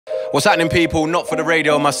What's happening, people? Not for the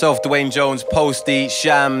radio, myself, Duane Jones, Posty,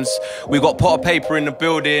 Chams. We got Payper in the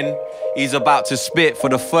building. He's about to spit for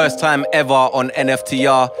the first time ever on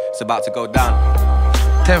Nftr. It's about to go down.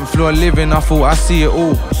 10th floor living, I thought I see it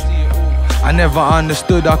all. I never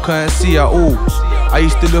understood, I couldn't see at all. I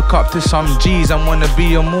used to look up to some G's and wanna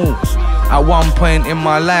be them all. At one point in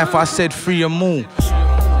my life, I said free them all.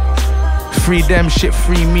 Free them shit,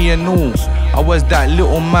 free me and all. I was that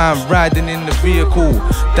little man riding in the vehicle,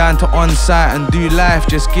 down to on-site and do life,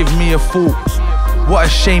 just give me a thought. What a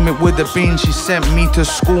shame it would have been, she sent me to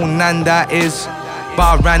school, nan that is. But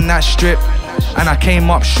I ran that strip, and I came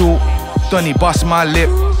up short. Donny bust my lip,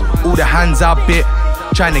 all the hands I bit,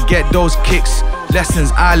 trying to get those kicks.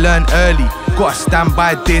 Lessons I learned early, gotta stand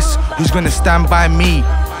by this, who's gonna stand by me?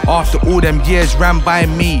 After all them years ran by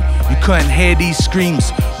me, you couldn't hear these screams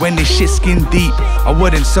when this shit skin deep. I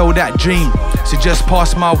wouldn't sell that dream, so just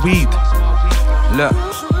pass my weed. Look,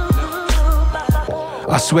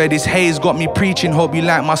 I swear this haze got me preaching, hope you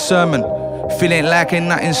like my sermon. Feeling like ain't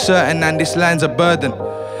nothing certain and this line's a burden.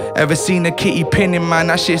 Ever seen a kitty pinning, man,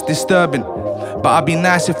 that shit's disturbing. But I'd be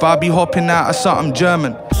nice if I'd be hopping out of something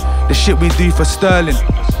German. The shit we do for Sterling.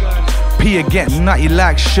 P get nutty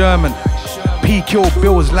like Sherman. P kill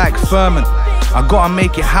bills like Furman. I gotta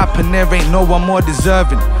make it happen, there ain't no one more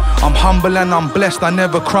deserving. I'm humble and I'm blessed, I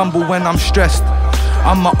never crumble when I'm stressed.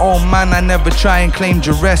 I'm my own man, I never try and claim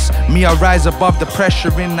duress. Me, I rise above the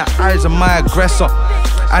pressure in the eyes of my aggressor.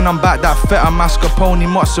 And I'm back that feta mascarpone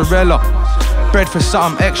mozzarella. Bread for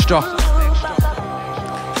something extra.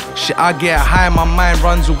 Shit, I get high, my mind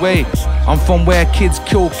runs away. I'm from where kids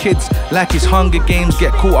kill kids like it's Hunger Games.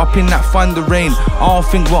 Get caught up in that thunder rain. I don't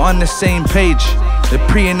think we're on the same page. They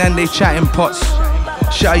preying and they chatting pots.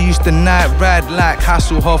 Shit, I used to night ride like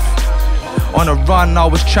Hasselhoff. On a run, I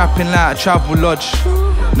was trapping like a travel lodge.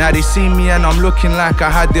 Now they see me and I'm looking like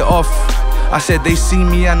I had it off. I said they see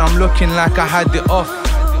me and I'm looking like I had it off.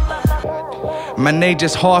 Man, they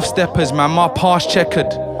just half-steppers, man, my past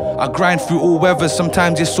checkered. I grind through all weathers,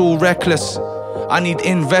 sometimes it's all reckless. I need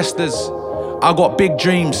investors, I got big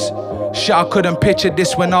dreams. Shit, I couldn't picture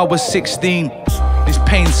this when I was 16. This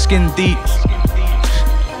pain's skin deep.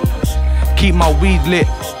 Keep my weed lit,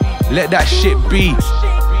 let that shit be.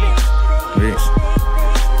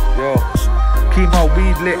 Yo, keep my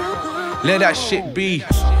weed lit, let that shit be.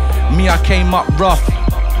 Me, I came up rough.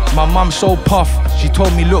 My mum so puff, she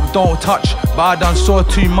told me look, don't touch, but I done saw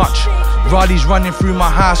too much. Raleig's running through my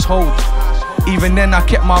household. Even then I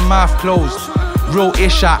kept my mouth closed. Real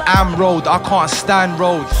ish, I am road, I can't stand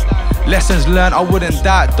roads. Lessons learned, I wouldn't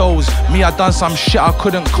doubt those. Me, I done some shit I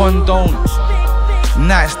couldn't condone.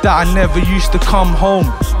 Nights that I never used to come home.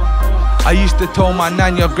 I used to tell my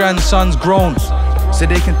nan your grandson's grown, so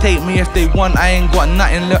they can take me if they want, I ain't got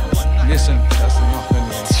nothing left. Listen, that's enough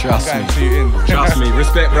anyway. Trust me,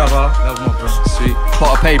 respect, brother. That was my brother. Sweet.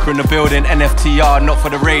 Payper in the building, Nftr, not for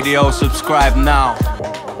the radio. Subscribe now.